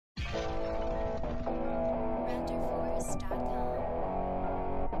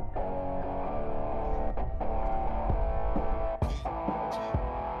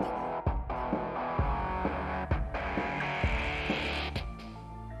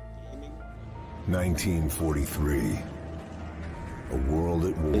1943. A world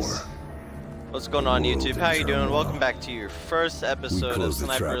at war. What's going on, YouTube? How you doing? Welcome back to your first episode of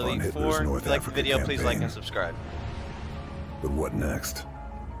Sniper Elite 4. If you like the video, please like and subscribe. But what next?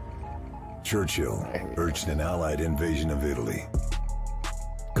 Churchill urged an Allied invasion of Italy.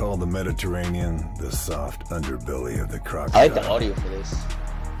 Called the Mediterranean the soft underbelly of the crocodile. I like the audio for this.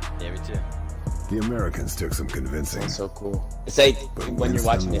 Yeah, me too. The Americans took some convincing. It's so cool. It's like when you're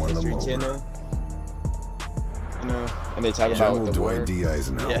watching the History Channel, you know, and they talk about the war. General Dwight D.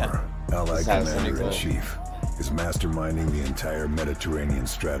 Eisenhower, Allied Commander-in-Chief, is masterminding the entire Mediterranean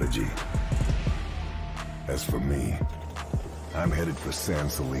strategy. As for me, I'm headed for San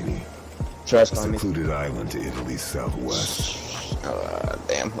Celini, a secluded island to Italy's southwest.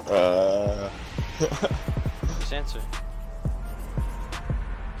 Damn. Just answer.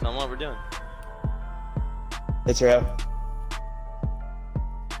 Tell them what we're doing. Hey, Trel.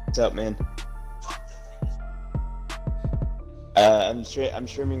 What's up, man? I'm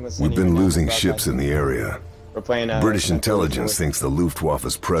streaming with. We've been losing ships in the area. We're playing. British intelligence thinks the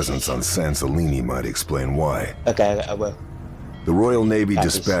Luftwaffe's presence on San Celini might explain why. Okay, I will. The Royal Navy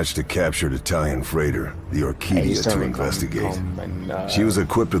dispatched a captured Italian freighter, the Orchidia, to investigate. She was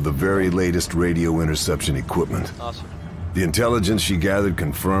equipped with the very latest radio interception equipment. Awesome. The intelligence she gathered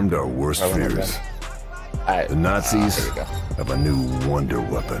confirmed our worst fears. The Nazis have a new wonder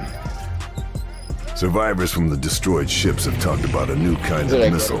weapon. Survivors from the destroyed ships have talked about a new kind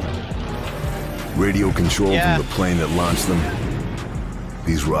of missile. Radio controlled from the plane that launched them.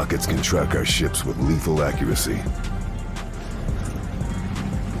 These rockets can track our ships with lethal accuracy.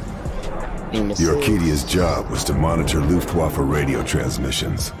 The Orchidia's job was to monitor Luftwaffe radio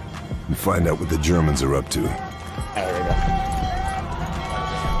transmissions and find out what the Germans are up to.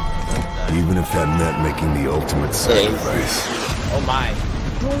 Even if that meant making the ultimate sacrifice. Oh my.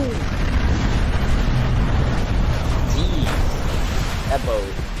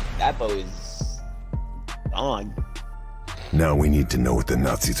 That bow is on. Now we need to know what the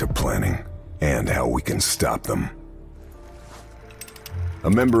Nazis are planning and how we can stop them. A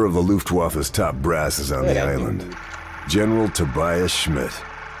member of the Luftwaffe's top brass is on the island. General Tobias Schmidt.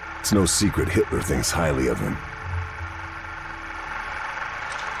 It's no secret Hitler thinks highly of him.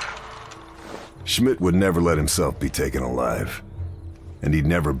 Schmidt would never let himself be taken alive. And he'd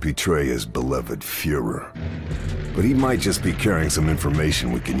never betray his beloved Führer. But he might just be carrying some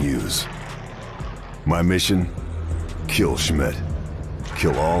information we can use. My mission? Kill Schmidt.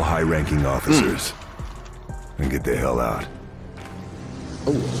 Kill all high-ranking officers. And get the hell out.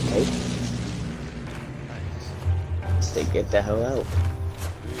 Oh, okay. Say get the hell out.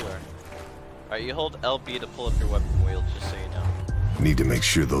 Alright, you hold LB to pull up your weapon wheel, just so you know. Need to make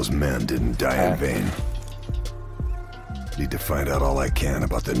sure those men didn't die in vain. Need to find out all I can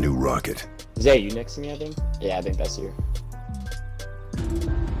about the new rocket. Is that you next to me, I think? Yeah, I think that's you. So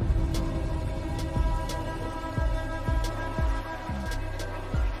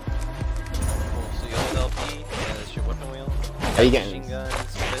you hold LB, and that's your weapon wheel. How you getting?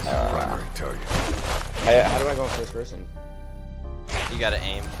 Primary target. How do I go in first person? You gotta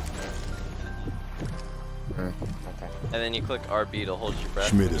aim. Okay. And then you click RB to hold your breath.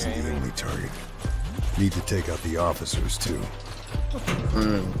 Schmidt isn't the only target. Need to take out the officers, too.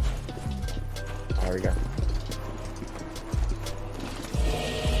 There we go.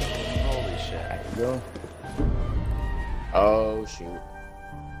 Holy shit. There you go. Oh, shoot.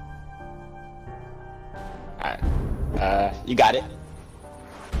 Alright. You got it.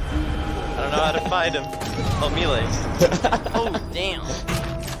 I don't know how to fight him. Oh, melee. Oh, damn.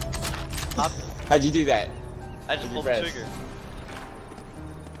 How'd you do that? I just pulled the trigger.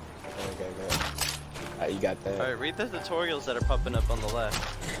 Okay. You got that. Alright, read the tutorials that are popping up on the left.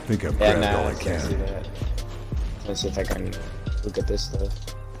 I think I've grabbed all I can. See that. Let's see if I can look at this stuff.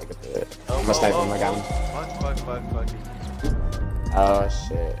 Look at the. Oh, my sniper, I got him. Fuck. Oh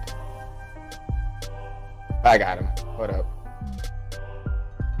shit. I got him. Hold up.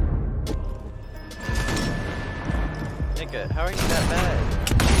 Nigga, how are you that bad?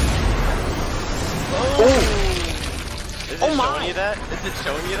 Oh! Is it showing you that? Is it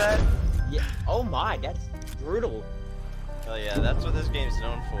showing you that? Yeah. Oh my, that's brutal. Oh yeah, that's what this game's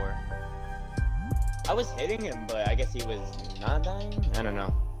known for. I was hitting him, but I guess he was not dying? I don't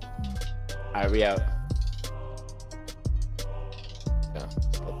know. Alright, we out. Let's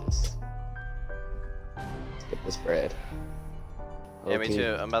get this. Let's get this bread. Yeah, me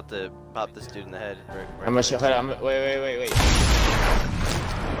too. I'm about to pop this dude in the head. I'm gonna show. Hold on. Wait.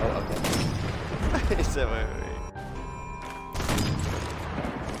 Oh, okay. He said, wait.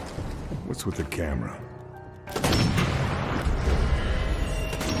 What's with the camera?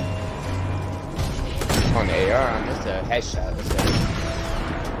 on the AR on just a headshot.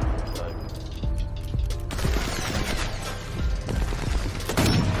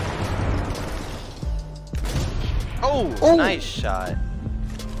 Oh, nice shot.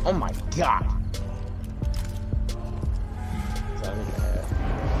 Oh my god.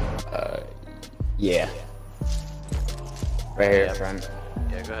 Yeah. Right here, front.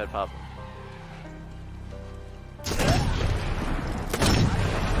 Yeah, go ahead, pop.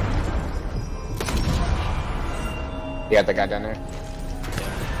 You got the guy down there?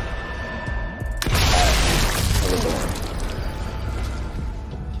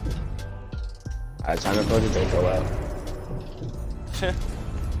 Time to put the Draco out.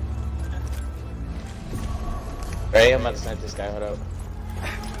 Right, I'm about to snipe this guy, hold up.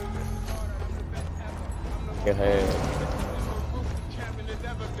 Go ahead.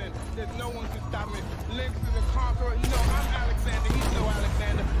 There's no one can stop me. Lynx is a conqueror. You know, I'm Alexander. He's no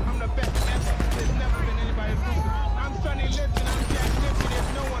Alexander. I'm the best ever. There's never been anybody who. I'm Sonny Liston. I'm Jack Nipsey.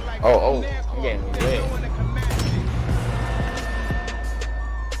 There's no one like I'm getting There's no one that can match me.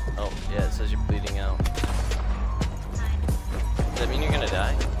 Oh, yeah, it says you're bleeding out. Does that mean you're gonna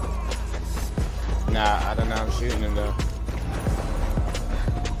die? Nah, I don't know. I'm shooting him though.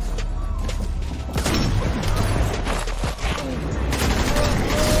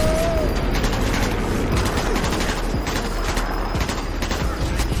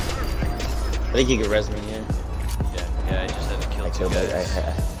 I think he could res me, yeah. Yeah, I just had to kill two guys.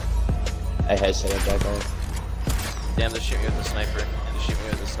 I headshot that guy. Damn, they're shooting me with a sniper. They're shooting me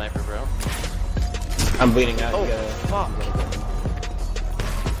with a sniper, bro. I'm bleeding out. Oh, fuck.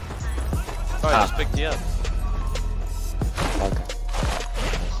 Oh, I just picked you up. Okay.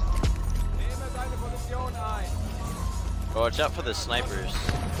 Oh, watch out for the snipers.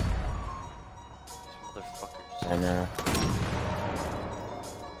 Motherfuckers. I know.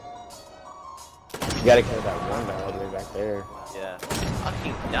 You gotta kill that one guy all the way back there. Yeah.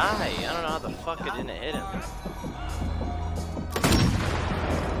 Fucking die. I don't know how the fuck I didn't hit him.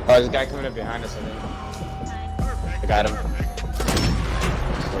 Oh, there's a guy coming up behind us, I think. I got him.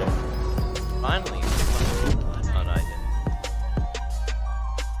 Yeah. Finally. Oh, no, I didn't.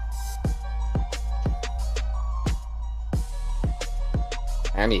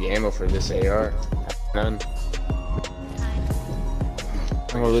 I need ammo for this AR. None.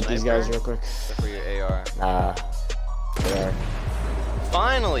 I'm gonna loot these guys real quick. Except for your AR. Nah. AR.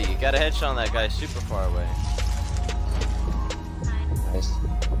 Finally! You got a headshot on that guy super far away. Nice.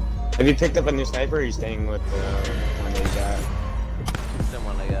 Have you picked up a new sniper or are you staying with the one that you got? Same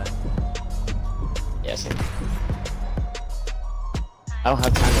one I got. Yeah, same. I don't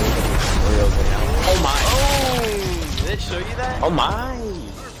have time to look at these tutorials right now. Oh my! Oh! Did it show you that? Oh my!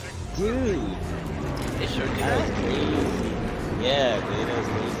 Dude! It showed you That that? was crazy. Yeah, dude, that was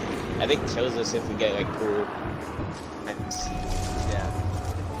crazy. I think it shows us if we get like cool. Yeah.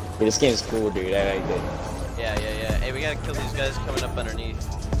 Dude, this game's cool, dude. I like it. Yeah. Hey, we gotta kill these guys coming up underneath.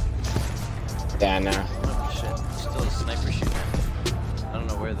 Yeah, nah. Oh shit. Still a sniper shooting. I don't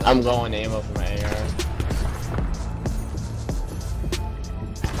know where though. I'm going ammo for my AR.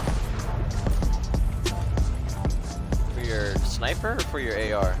 For your sniper or for your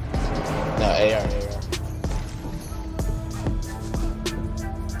AR? No, AR.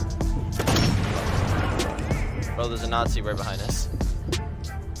 Bro, there's a Nazi right behind us.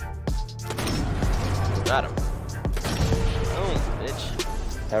 Got him. Boom, bitch.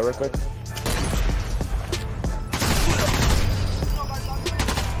 Tell real quick.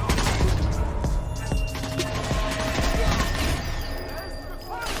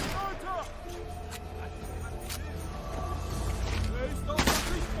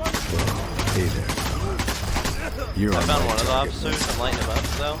 Hey there. You're I on found my one of the target officers. list. I'm lighting him up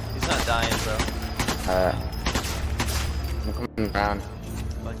though. He's not dying, bro. I'm coming around.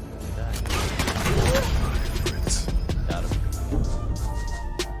 Fucking die. Got him.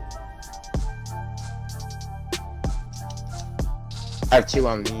 I have two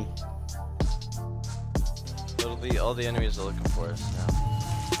on me. Literally, all the enemies are looking for us now.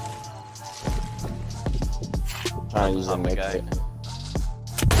 Trying to use a Pop the guy. Meek.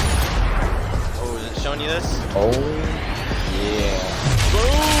 Oh, is it showing you this? Oh, yeah.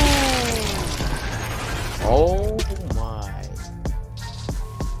 Boom! Oh my.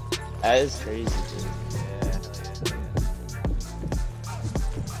 That is crazy, dude. Yeah.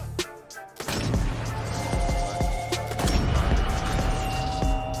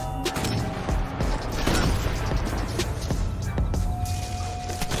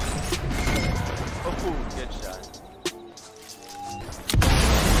 Oh, good shot.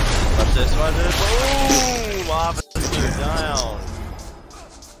 Watch this, watch this. Boom! Lava this dude down.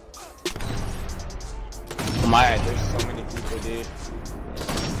 my, there's so many people, dude.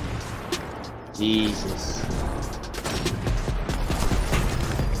 Jesus.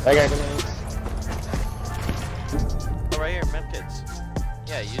 That guy grenades. Oh, right here, medkits.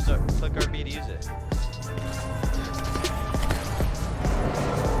 Yeah, click RB to use it.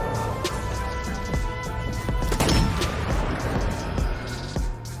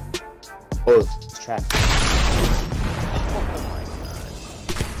 Oh, it's trapped.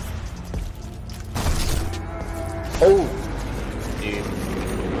 Oh, dude.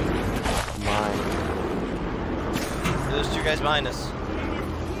 Mine. There's 2 guys behind us.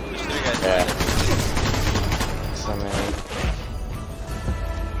 There's 3 guys Yeah. behind us. So many.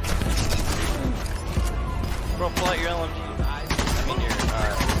 Bro, pull out your LMG. I mean your,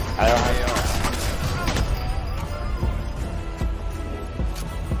 I don't have AR.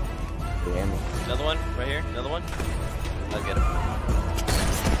 Another one, right here, another one. I'll get him.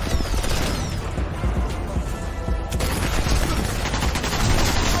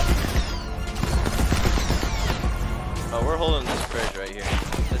 Oh, we're holding this bridge right here.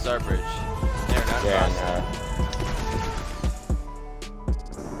 It's our bridge. They're not crossing.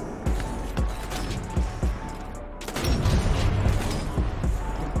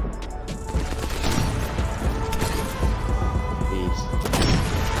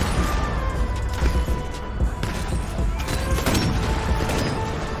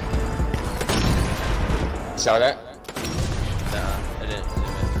 Saw that? Nah, I didn't zoom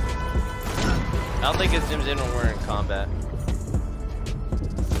in. I don't think it zooms in when we're in combat.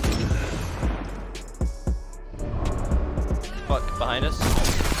 Fuck, behind us.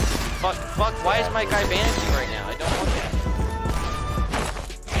 Fuck, why is my guy vanishing right now? I don't want that.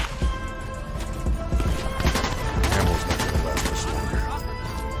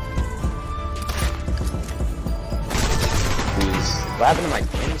 Please. What happened to my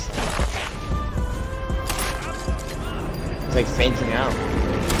games? It's like fainting out.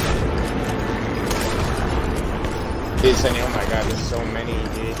 Dude, Sunny, oh my god, there's so many,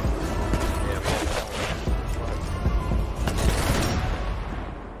 dude.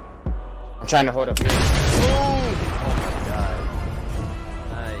 I'm trying to hold up here. Oh my god.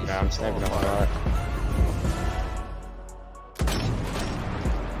 Nice. Yeah, I'm sniping a lot.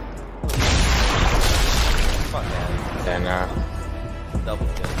 Fuck that. And, Double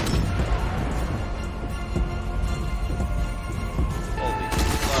kill. Holy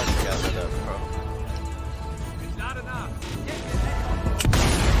fuck, you got it up, bro. It's not enough.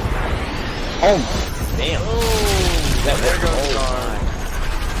 oh, damn. Oh, That there worked. goes John.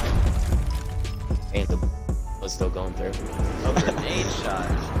 Ain't the was still going through. A grenade shot.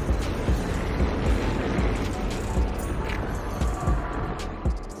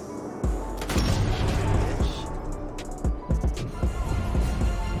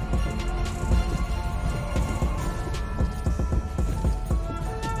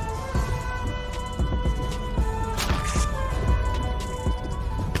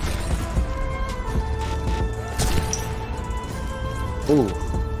 Ooh.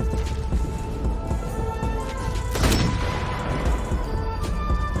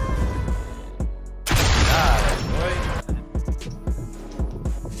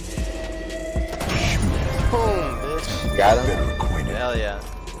 Boom, bitch. Got him? Better acquainted. Hell yeah.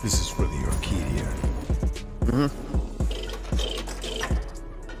 This is for the Arcadia.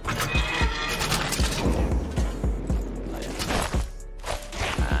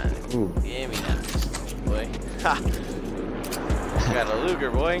 Ooh. Give me that, boy. Ha! Got a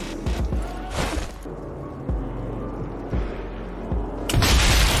Luger, boy.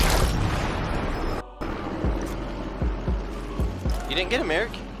 You didn't get him,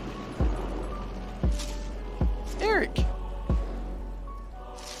 Eric? Eric!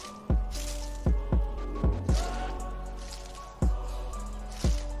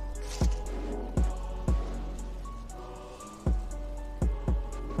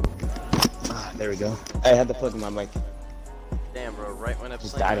 There we go. I had to plug in my mic. Damn, bro, right when I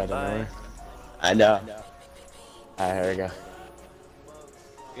Just played died out of nowhere. I know. Alright, here we go.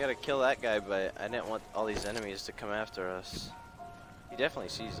 We gotta kill that guy, but I didn't want all these enemies to come after us. He definitely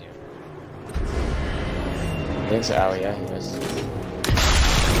sees you. I think so. Oh, yeah, he does.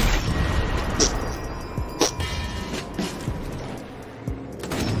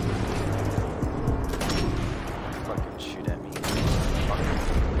 Fucking shoot at me.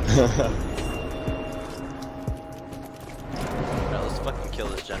 Alright, let's fucking kill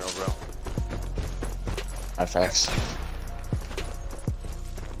this general, bro. Facts.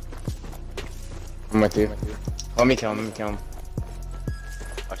 I'm with you. Let me kill him,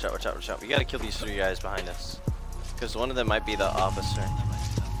 Watch out, watch out, watch out. We gotta kill these 3 guys behind us. Because one of them might be the officer.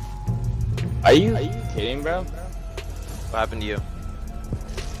 Are you kidding, bro? What happened to you?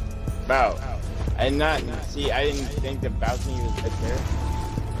 Bro, I didn't think the balcony was right there.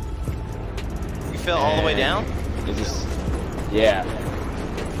 You fell all the way down? It just, yeah.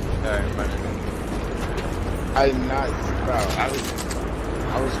 Alright, run it. I did not, bro.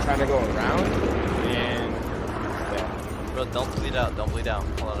 I was trying to go around, and yeah. Bro, don't bleed out. Don't bleed out.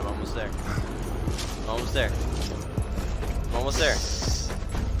 Hold on, I'm almost there. I'm almost there. I'm almost there.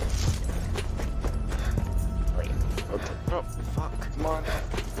 Wait, okay. Bro, fuck. Come on.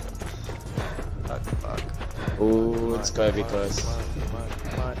 Fuck. Ooh, it's gotta be close.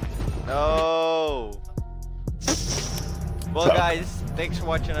 No. Well, guys, thanks for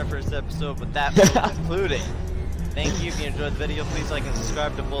watching our first episode. With that, we'll conclude it. Thank you. If you enjoyed the video, please like and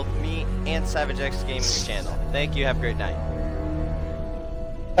subscribe to both me and Savage X Gaming's channel. Thank you. Have a great night.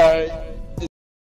 Alright.